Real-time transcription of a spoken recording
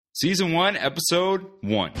Season 1, Episode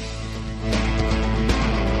 1.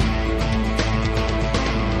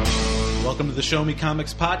 Welcome to the Show Me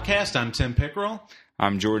Comics podcast. I'm Tim Pickrell.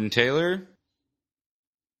 I'm Jordan Taylor.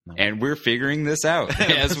 And we're figuring this out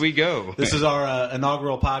as we go. This is our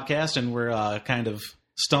inaugural podcast, and we're kind of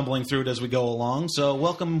stumbling through it as we go along. So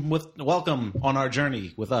welcome on our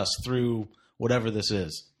journey with us through whatever this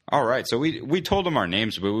is. All right. So we told them our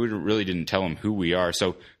names, but we really didn't tell them who we are.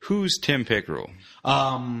 So who's Tim Pickrell?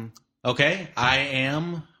 Okay. I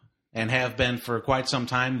am and have been for quite some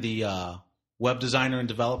time the web designer and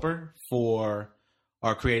developer for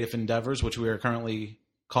our creative endeavors, which we are currently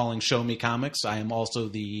calling Show Me Comics. I am also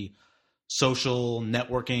the social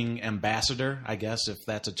networking ambassador, I guess, if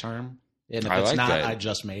that's a term. And if it's not, I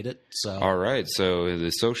just made it. So all right. So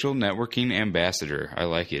the social networking ambassador. I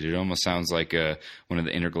like it. It almost sounds like one of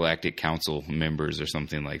the Intergalactic Council members or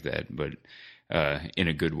something like that, but in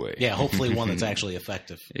a good way. Yeah, hopefully one that's actually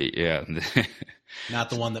effective. Yeah.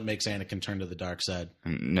 Not the one that makes Anakin turn to the dark side.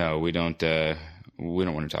 No, we don't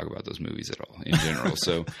want to talk about those movies at all in general.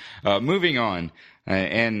 So moving on.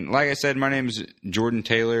 And like I said, my name is Jordan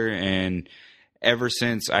Taylor, and ever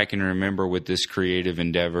since I can remember with this creative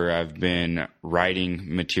endeavor, I've been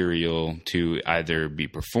writing material to either be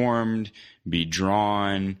performed, be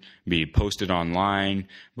drawn, be posted online.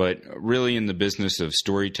 But really in the business of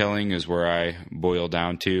storytelling is where I boil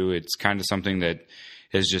down to. It's kind of something that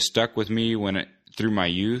has just stuck with me through my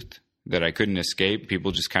youth that I couldn't escape.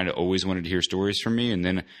 People just kind of always wanted to hear stories from me. And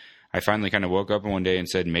then I finally kind of woke up one day and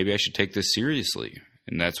said, maybe I should take this seriously.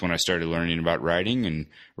 And that's when I started learning about writing and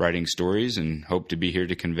writing stories, and hope to be here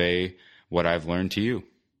to convey what I've learned to you.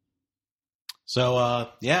 So,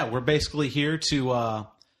 we're basically here to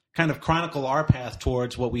kind of chronicle our path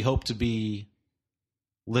towards what we hope to be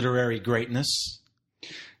literary greatness.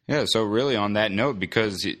 Yeah, so really on that note,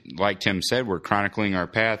 because like Tim said, we're chronicling our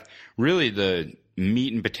path, really the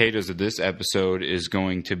meat and potatoes of this episode is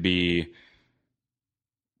going to be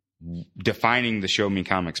defining the Show Me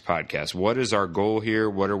Comics podcast. What is our goal here?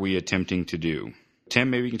 What are we attempting to do?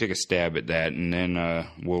 Tim, maybe you can take a stab at that, and then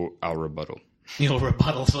I'll rebuttal. You'll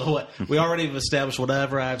rebuttal. So what? We already have established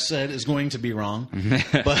whatever I've said is going to be wrong,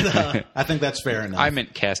 but I think that's fair enough. I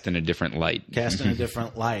meant cast in a different light. Cast in a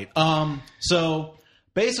different light. So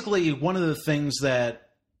basically, one of the things that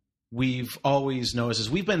we've always noticed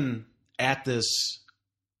is we've been at this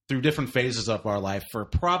through different phases of our life for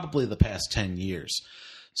probably the past 10 years.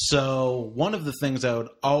 So one of the things that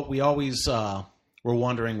we always were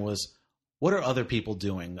wondering was, what are other people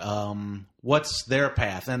doing? What's their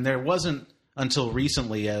path? And there wasn't until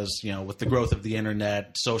recently, as you know, with the growth of the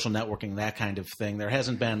internet, social networking, that kind of thing, there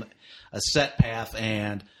hasn't been a set path.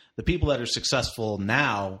 And the people that are successful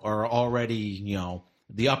now are already, you know,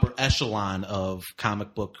 the upper echelon of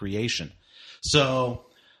comic book creation. So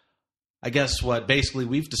I guess what basically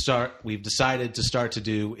we've decided to start to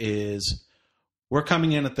do is we're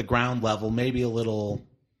coming in at the ground level, maybe a little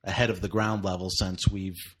ahead of the ground level since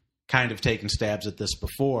we've kind of taken stabs at this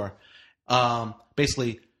before.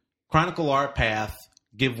 Basically, chronicle our path,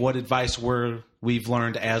 give what advice we've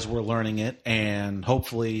learned as we're learning it, and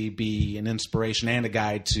hopefully be an inspiration and a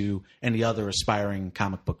guide to any other aspiring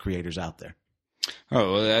comic book creators out there.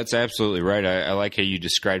 Oh, well, that's absolutely right. I like how you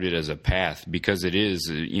described it as a path, because it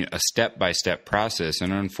is a step-by-step process.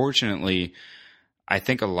 And unfortunately, I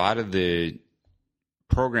think a lot of the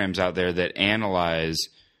programs out there that analyze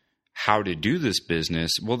how to do this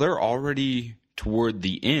business, well, they're already toward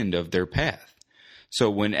the end of their path. So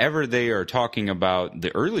whenever they are talking about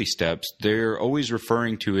the early steps, they're always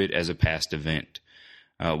referring to it as a past event.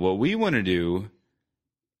 What we want to do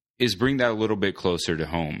is bring that a little bit closer to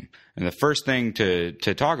home. And the first thing to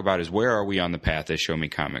talk about is, where are we on the path at Show Me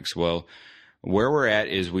Comics? Well, where we're at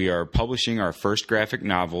is we are publishing our first graphic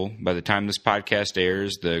novel. By the time this podcast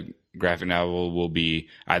airs, the graphic novel will be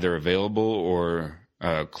either available or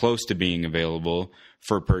close to being available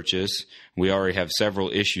for purchase. We already have several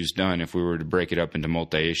issues done if we were to break it up into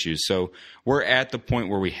multi-issues. So we're at the point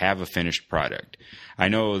where we have a finished product. I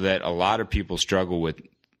know that a lot of people struggle with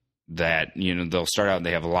that. You know, they'll start out and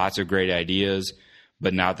they have lots of great ideas,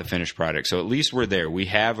 but not the finished product. So at least we're there. We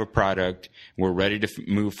have a product. We're ready to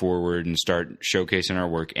move forward and start showcasing our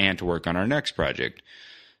work and to work on our next project.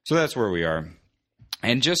 So that's where we are.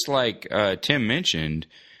 And just like Tim mentioned,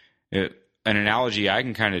 an analogy I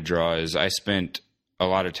can kind of draw is I spent a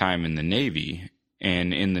lot of time in the Navy.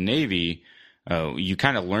 And in the Navy, you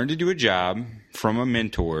kind of learn to do a job from a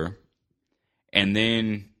mentor. And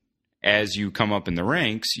then as you come up in the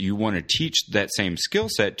ranks, you want to teach that same skill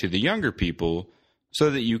set to the younger people so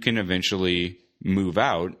that you can eventually move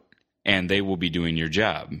out and they will be doing your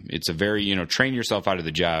job. It's a very, train yourself out of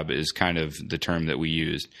the job is kind of the term that we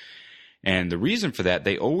used. And the reason for that,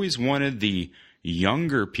 they always wanted the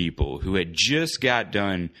younger people who had just got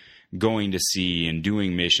done going to sea and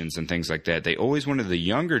doing missions and things like that. They always wanted the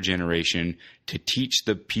younger generation to teach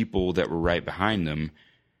the people that were right behind them.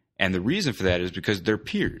 And the reason for that is because they're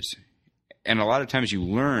peers. And a lot of times you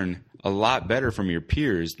learn a lot better from your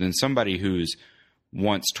peers than somebody who's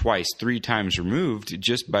once, twice, 3 times removed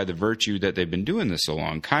just by the virtue that they've been doing this so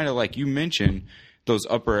long. Kind of like you mentioned, those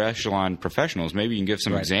upper echelon professionals. Maybe you can give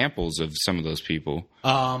some examples of some of those people.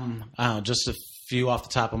 I don't know, just a few off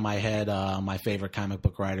the top of my head. My favorite comic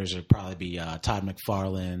book writers would probably be Todd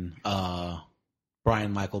McFarlane,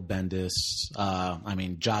 Brian Michael Bendis.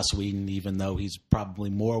 Joss Whedon, even though he's probably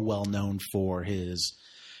more well known for his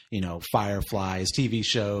Firefly, TV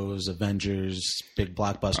shows, Avengers, big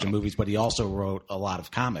blockbuster movies, but he also wrote a lot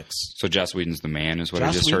of comics. So Joss Whedon's the man is what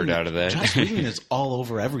I just heard out of that. Joss Whedon is all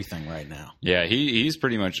over everything right now. Yeah, he's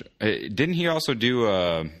pretty much... Didn't he also do,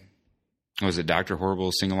 was it Dr.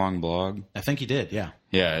 Horrible's sing-along blog? I think he did, yeah.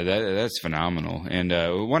 Yeah, that's phenomenal. And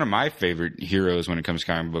one of my favorite heroes when it comes to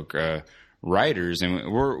comic book writers,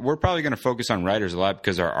 and we're probably going to focus on writers a lot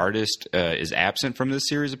because our artist is absent from this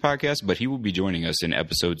series of podcasts, but he will be joining us in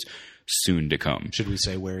episodes soon to come. Should we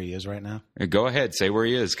say where he is right now? Go ahead, say where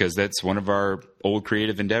he is, because that's one of our old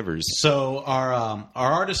creative endeavors. So our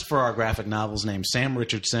artist for our graphic novel is named Sam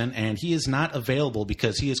Richardson, and he is not available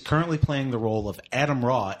because he is currently playing the role of Adam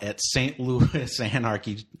Raw at St. Louis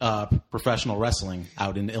Anarchy Professional Wrestling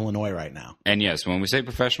out in Illinois right now. And yes, when we say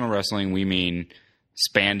professional wrestling, we mean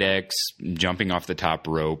spandex, jumping off the top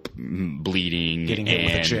rope, bleeding, getting hit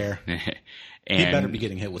with a chair. And he better be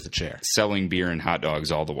getting hit with a chair. Selling beer and hot dogs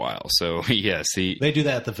all the while. So yes, they do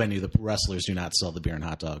that at the venue. The wrestlers do not sell the beer and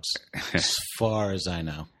hot dogs, as far as I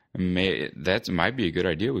know. That might be a good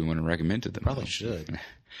idea. We want to recommend to them. Probably should.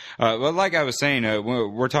 Well, like I was saying,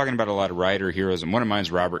 we're talking about a lot of writer heroes, and one of mine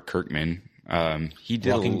is Robert Kirkman. He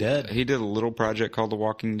did Walking Dead. He did a little project called The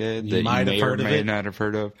Walking Dead that you may or may not have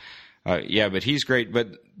heard of. Yeah, but he's great. But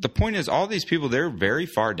the point is, all these people, they're very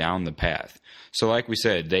far down the path. So like we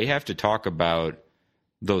said, they have to talk about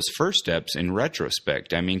those first steps in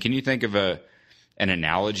retrospect. I mean, can you think of an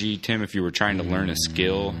analogy, Tim, if you were trying to learn a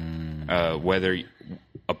skill, whether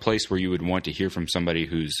a place where you would want to hear from somebody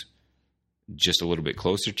who's just a little bit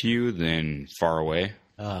closer to you than far away?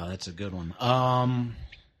 That's a good one.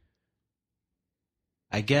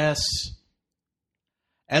 I guess...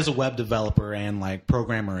 as a web developer and like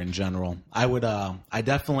programmer in general, I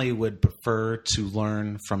definitely would prefer to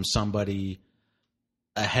learn from somebody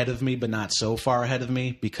ahead of me, but not so far ahead of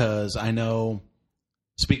me, because I know,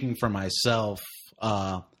 speaking for myself,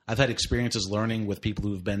 I've had experiences learning with people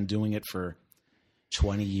who've been doing it for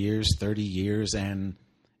 20 years, 30 years, and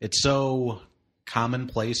it's so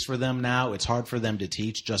commonplace for them now. It's hard for them to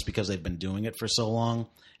teach just because they've been doing it for so long,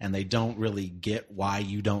 and they don't really get why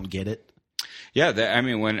you don't get it. Yeah,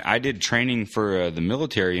 when I did training for the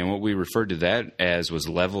military, and what we referred to that as was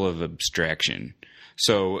level of abstraction.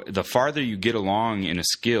 So the farther you get along in a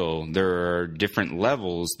skill, there are different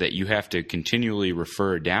levels that you have to continually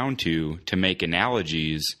refer down to make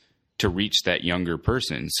analogies to reach that younger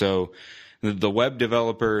person. So the web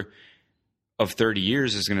developer of 30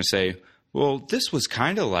 years is going to say, well, this was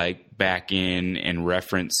kind of like back in, and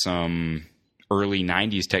reference some early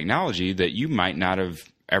 90s technology that you might not have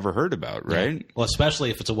ever heard about, right? Yeah. Well, especially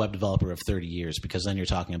if it's a web developer of 30 years, because then you're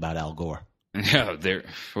talking about Al Gore. Yeah,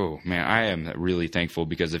 I am really thankful,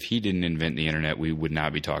 because if he didn't invent the internet, we would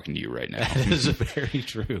not be talking to you right now. That is very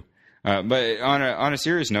true. But on a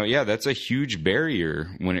serious note, yeah, that's a huge barrier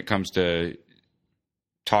when it comes to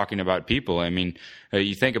talking about people. I mean,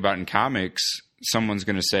 you think about in comics, someone's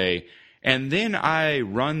going to say, and then I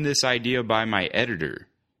run this idea by my editor.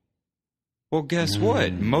 Well, guess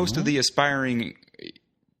what? Most of the aspiring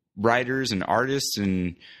writers and artists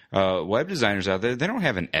and web designers out there, they don't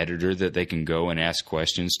have an editor that they can go and ask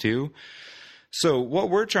questions to. So what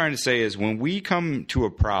we're trying to say is, when we come to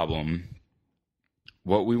a problem,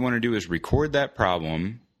 what we want to do is record that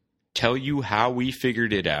problem, tell you how we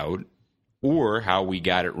figured it out or how we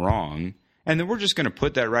got it wrong, and then we're just going to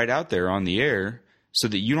put that right out there on the air so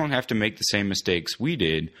that you don't have to make the same mistakes we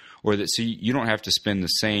did, or that you don't have to spend the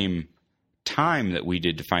same time that we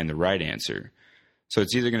did to find the right answer. So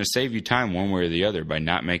it's either going to save you time one way or the other by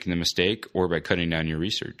not making the mistake, or by cutting down your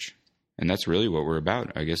research. And that's really what we're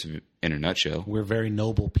about, I guess, in a nutshell. We're very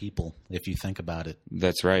noble people, if you think about it.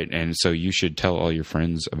 That's right. And so you should tell all your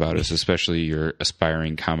friends about us, especially your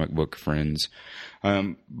aspiring comic book friends.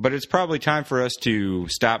 But it's probably time for us to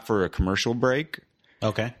stop for a commercial break.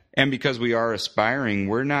 Okay. And because we are aspiring,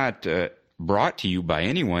 we're not brought to you by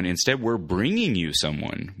anyone. Instead, we're bringing you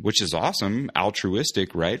someone, which is awesome,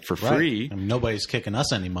 altruistic, right? For free. I mean, nobody's kicking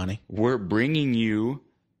us any money. We're bringing you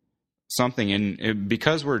something. And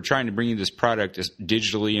because we're trying to bring you this product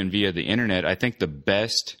digitally and via the internet, I think the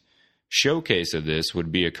best showcase of this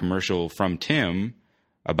would be a commercial from Tim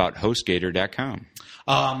about HostGator.com.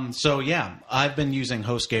 So yeah, I've been using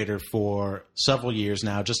HostGator for several years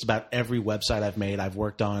now. Just about every website I've made, I've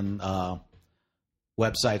worked on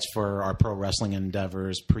websites for our pro wrestling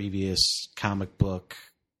endeavors, previous comic book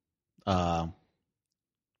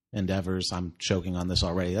endeavors. I'm choking on this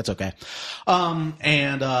already. That's okay.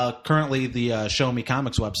 And currently the Show Me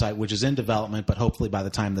Comics website, which is in development, but hopefully by the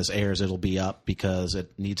time this airs, it'll be up because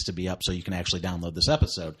it needs to be up so you can actually download this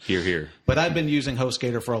episode. Hear, hear. But I've been using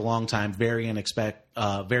HostGator for a long time. Very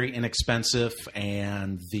inexpensive,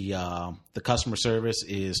 and the customer service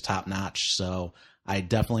is top notch. So I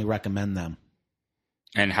definitely recommend them.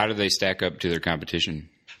 And how do they stack up to their competition?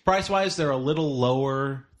 Price-wise, they're a little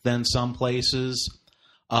lower than some places.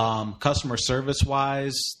 Customer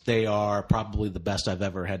service-wise, they are probably the best I've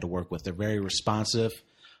ever had to work with. They're very responsive.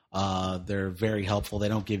 They're very helpful. They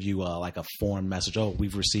don't give you like a form message. Oh,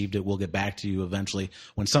 we've received it. We'll get back to you eventually.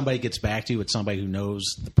 When somebody gets back to you, it's somebody who knows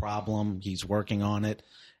the problem. He's working on it,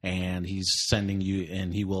 and he's sending you,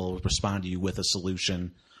 and he will respond to you with a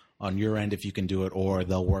solution on your end if you can do it, or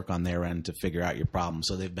they'll work on their end to figure out your problem.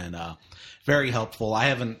 So they've been very helpful.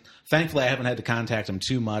 Thankfully, I haven't had to contact them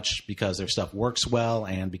too much because their stuff works well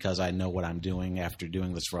and because I know what I'm doing after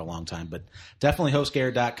doing this for a long time. But definitely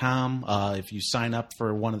HostGator.com. If you sign up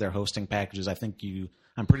for one of their hosting packages,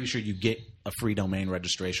 I'm pretty sure you get a free domain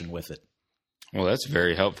registration with it. Well, that's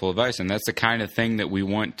very helpful advice, and that's the kind of thing that we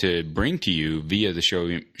want to bring to you via the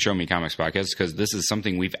Show Me Comics podcast, because this is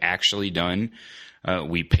something we've actually done.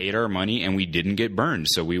 We paid our money and we didn't get burned.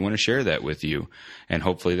 So we want to share that with you. And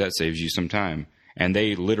hopefully that saves you some time. And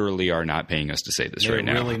they literally are not paying us to say this right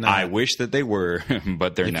now. Really not. I wish that they were,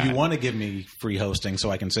 but they're not. If you want to give me free hosting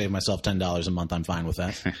so I can save myself $10 a month, I'm fine with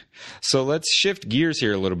that. So let's shift gears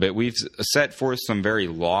here a little bit. We've set forth some very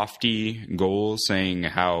lofty goals saying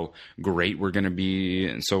how great we're going to be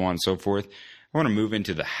and so on and so forth. I want to move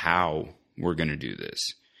into the how we're going to do this.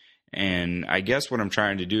 And I guess what I'm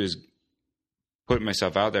trying to do is put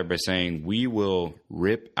myself out there by saying we will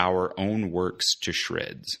rip our own works to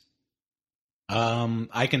shreds.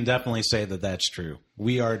 I can definitely say that that's true.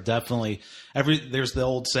 We are definitely there's the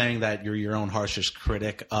old saying that you're your own harshest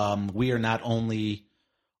critic. We are not only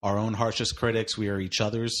our own harshest critics, we are each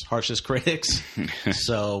other's harshest critics.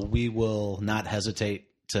 So we will not hesitate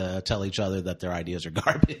to tell each other that their ideas are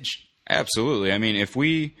garbage. Absolutely. I mean,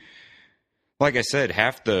 like I said,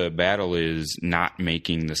 half the battle is not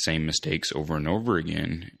making the same mistakes over and over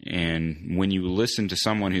again. And when you listen to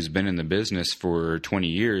someone who's been in the business for 20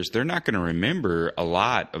 years, they're not going to remember a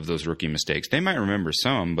lot of those rookie mistakes. They might remember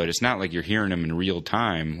some, but it's not like you're hearing them in real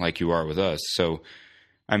time like you are with us. So,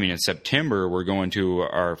 I mean, in September, we're going to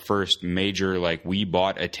our first major, like, we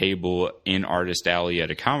bought a table in Artist Alley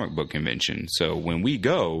at a comic book convention. So when we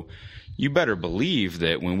go, you better believe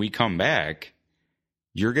that when we come back,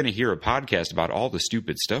 you're going to hear a podcast about all the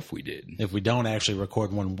stupid stuff we did. If we don't actually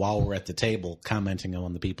record one while we're at the table, commenting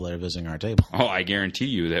on the people that are visiting our table. Oh, I guarantee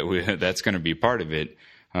you that that's going to be part of it,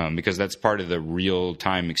 because that's part of the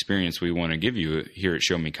real-time experience we want to give you here at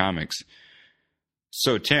Show Me Comics.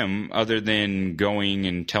 So, Tim, other than going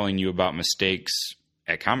and telling you about mistakes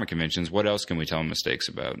at comic conventions, what else can we tell them mistakes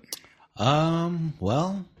about?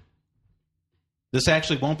 Well, this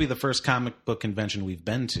actually won't be the first comic book convention we've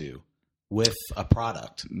been to with a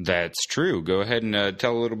product. That's true. Go ahead and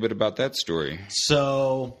tell a little bit about that story.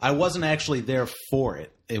 So I wasn't actually there for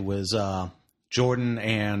it. It was Jordan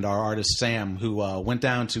and our artist Sam who went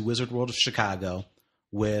down to Wizard World of Chicago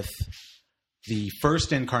with the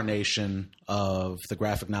first incarnation of the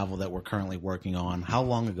graphic novel that we're currently working on. How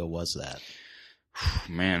long ago was that?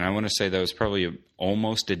 Man, I want to say that was probably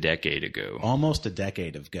almost a decade ago. Almost a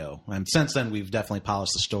decade ago. And since then, we've definitely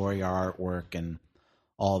polished the story, our artwork, and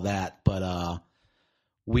all that, but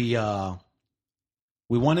we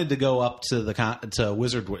wanted to go up to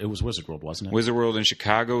Wizard. It was Wizard World, wasn't it? Wizard World in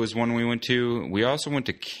Chicago is one we went to. We also went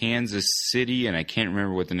to Kansas City, and I can't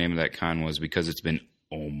remember what the name of that con was because it's been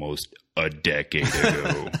almost a decade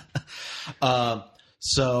ago.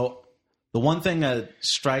 So the one thing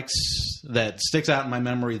that sticks out in my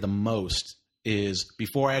memory the most is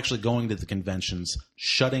before actually going to the conventions,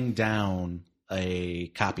 shutting down a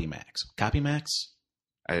CopyMax. CopyMax?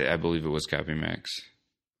 I believe it was CopyMax.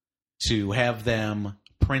 To have them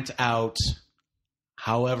print out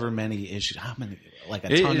however many issues. How many? Like a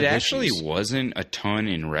ton of It actually issues. wasn't a ton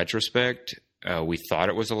in retrospect. We thought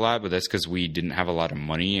it was a lot, but that's because we didn't have a lot of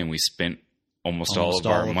money and we spent almost all of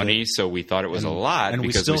our money. So we thought it was a lot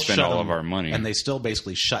because we spent all of our money. And they still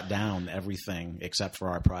basically shut down everything except for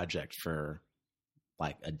our project for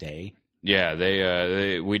like a day. Yeah,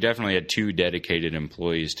 we definitely had 2 dedicated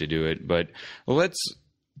employees to do it. But let's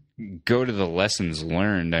go to the lessons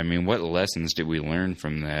learned. I mean, what lessons did we learn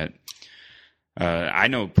from that? I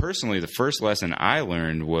know personally the first lesson I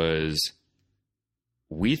learned was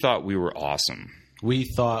we thought we were awesome. We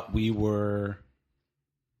thought we were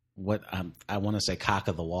what I want to say cock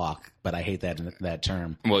of the walk, but I hate that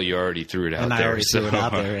term. Well, you already threw it out and there. I already threw it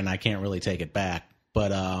out there, and I can't really take it back.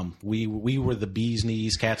 But we were the bee's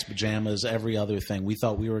knees, cat's pajamas, every other thing. We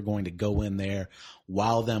thought we were going to go in there,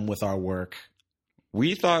 wow them with our work.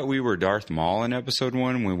 We thought we were Darth Maul in episode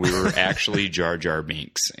 1 when we were actually Jar Jar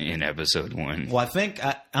Binks in episode 1. Well, I think,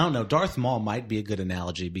 I don't know, Darth Maul might be a good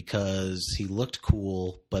analogy because he looked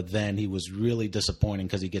cool, but then he was really disappointing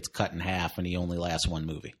because he gets cut in half and he only lasts 1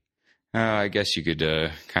 movie. I guess you could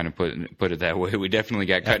kind of put it that way. We definitely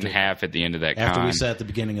got cut in half at the end of that After con. we said at the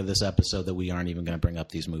beginning of this episode that we aren't even going to bring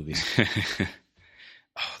up these movies.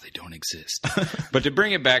 Oh, they don't exist. But to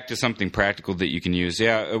bring it back to something practical that you can use,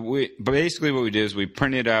 basically what we did is we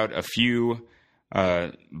printed out a few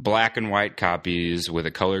black and white copies with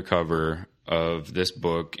a color cover of this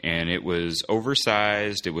book, and it was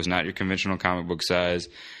oversized. It was not your conventional comic book size.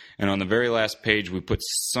 And on the very last page, we put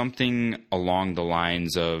something along the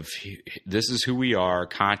lines of, this is who we are,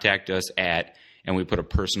 contact us at, and we put a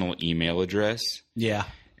personal email address. Yeah.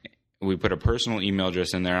 We put a personal email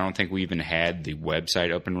address in there. I don't think we even had the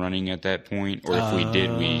website up and running at that point, or if we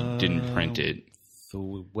did, we didn't print it.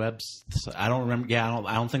 I don't remember. Yeah,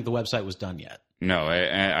 I don't think the website was done yet. No,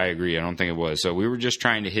 I agree. I don't think it was. So we were just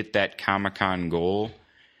trying to hit that Comic-Con goal.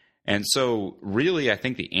 And so really, I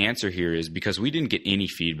think the answer here is because we didn't get any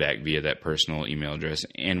feedback via that personal email address.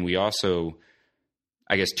 And we also,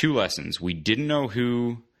 I guess, 2 lessons. We didn't know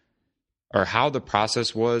who or how the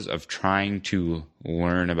process was of trying to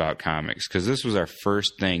learn about comics, because this was our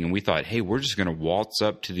first thing. And we thought, hey, we're just going to waltz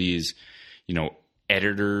up to these,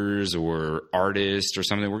 editors or artists or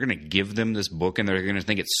something. We're going to give them this book and they're going to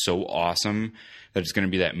think it's so awesome that it's going to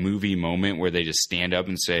be that movie moment where they just stand up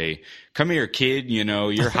and say, come here, kid,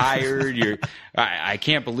 you're hired. I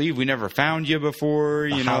can't believe we never found you before.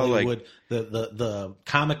 Hollywood, the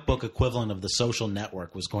comic book equivalent of The Social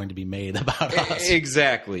Network was going to be made about us.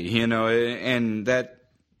 Exactly. And that,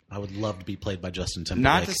 I would love to be played by Justin Timberlake.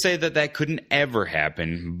 Not to say that couldn't ever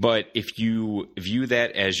happen, but if you view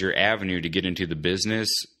that as your avenue to get into the business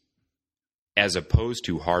as opposed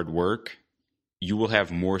to hard work, you will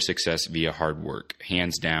have more success via hard work,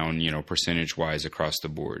 hands down, percentage-wise across the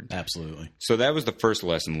board. Absolutely. So that was the first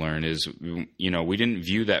lesson learned is, we didn't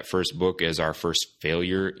view that first book as our first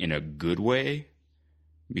failure in a good way,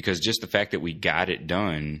 because just the fact that we got it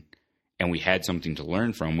done and we had something to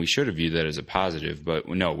learn from, we should have viewed that as a positive. But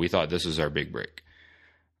no, we thought this was our big break.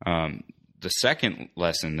 The second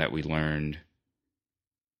lesson that we learned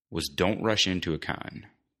was don't rush into a con.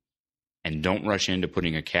 And don't rush into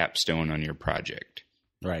putting a capstone on your project.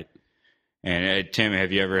 Right. And Tim,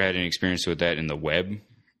 have you ever had an experience with that in the web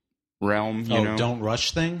realm? Don't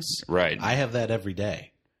rush things? Right. I have that every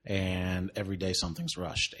day. And every day something's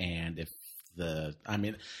rushed. And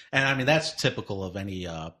that's typical of any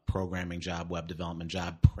programming job, web development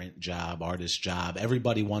job, print job, artist job.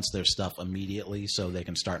 Everybody wants their stuff immediately so they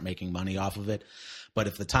can start making money off of it. But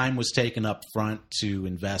if the time was taken up front to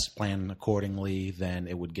invest, plan accordingly, then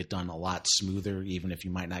it would get done a lot smoother, even if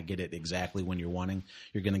you might not get it exactly when you're wanting.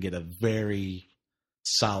 You're going to get a very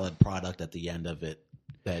solid product at the end of it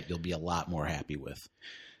that you'll be a lot more happy with.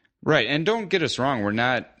 Right. And don't get us wrong. We're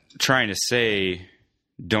not trying to say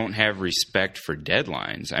don't have respect for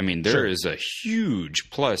deadlines. I mean, there is a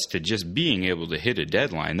huge plus to just being able to hit a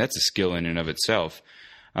deadline. That's a skill in and of itself.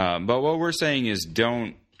 But what we're saying is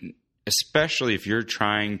don't, especially if you're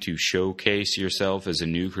trying to showcase yourself as a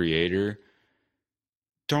new creator,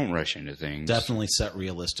 don't rush into things. Definitely set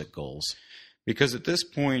realistic goals. Because at this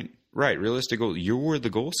point, right, realistic goal, you're the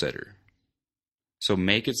goal setter. So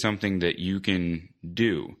make it something that you can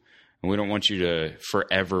do. And we don't want you to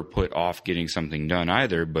forever put off getting something done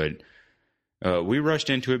either, but we rushed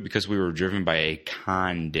into it because we were driven by a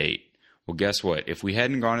con date. Well, guess what? If we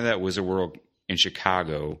hadn't gone to that Wizard World in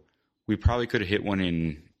Chicago, we probably could have hit one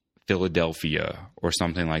in Philadelphia or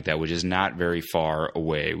something like that, which is not very far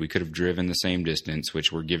away. We could have driven the same distance,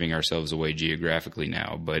 which we're giving ourselves away geographically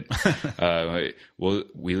now. But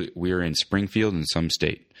we are in Springfield in some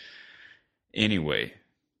state. Anyway,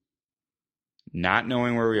 Not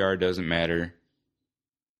knowing where we are doesn't matter.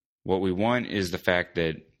 What we want is the fact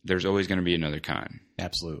that there's always going to be another con.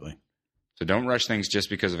 Absolutely. So don't rush things just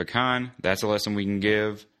because of a con. That's a lesson we can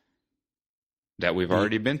give that we've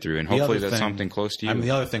already been through, and hopefully that's something close to you. I mean,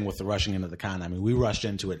 the other thing with the rushing into the con, I mean, we rushed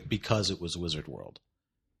into it because it was Wizard World.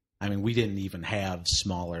 I mean, we didn't even have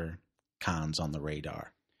smaller cons on the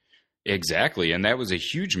radar. Exactly, and that was a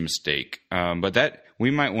huge mistake. But that we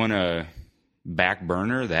might want to back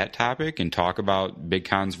burner that topic and talk about big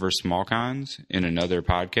cons versus small cons in another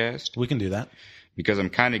podcast. We can do that. Because I'm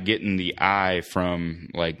kind of getting the eye from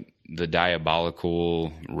like the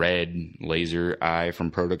diabolical red laser eye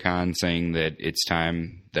from Protocon saying that it's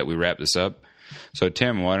time that we wrap this up. So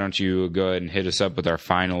Tim, why don't you go ahead and hit us up with our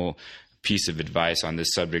final piece of advice on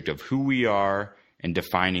this subject of who we are and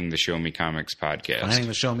defining the Show Me Comics podcast. Defining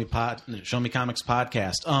the Show Me Comics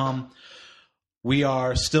podcast. We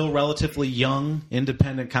are still relatively young,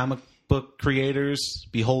 independent comic book creators,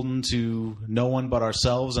 beholden to no one but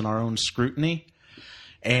ourselves and our own scrutiny.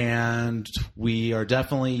 And we are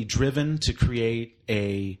definitely driven to create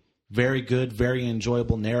a very good, very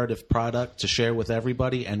enjoyable narrative product to share with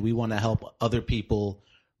everybody. And we want to help other people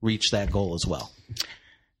reach that goal as well.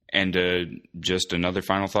 And just another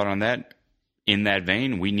final thought on that. In that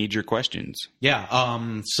vein, we need your questions.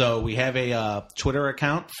 Yeah. So we have a Twitter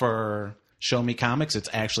account for Show Me Comics. It's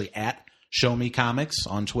actually at Show Me Comics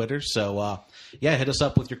on Twitter. So, hit us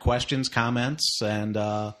up with your questions, comments, and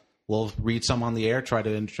we'll read some on the air, try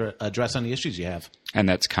to address any issues you have. And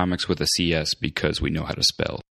that's comics with a CS because we know how to spell.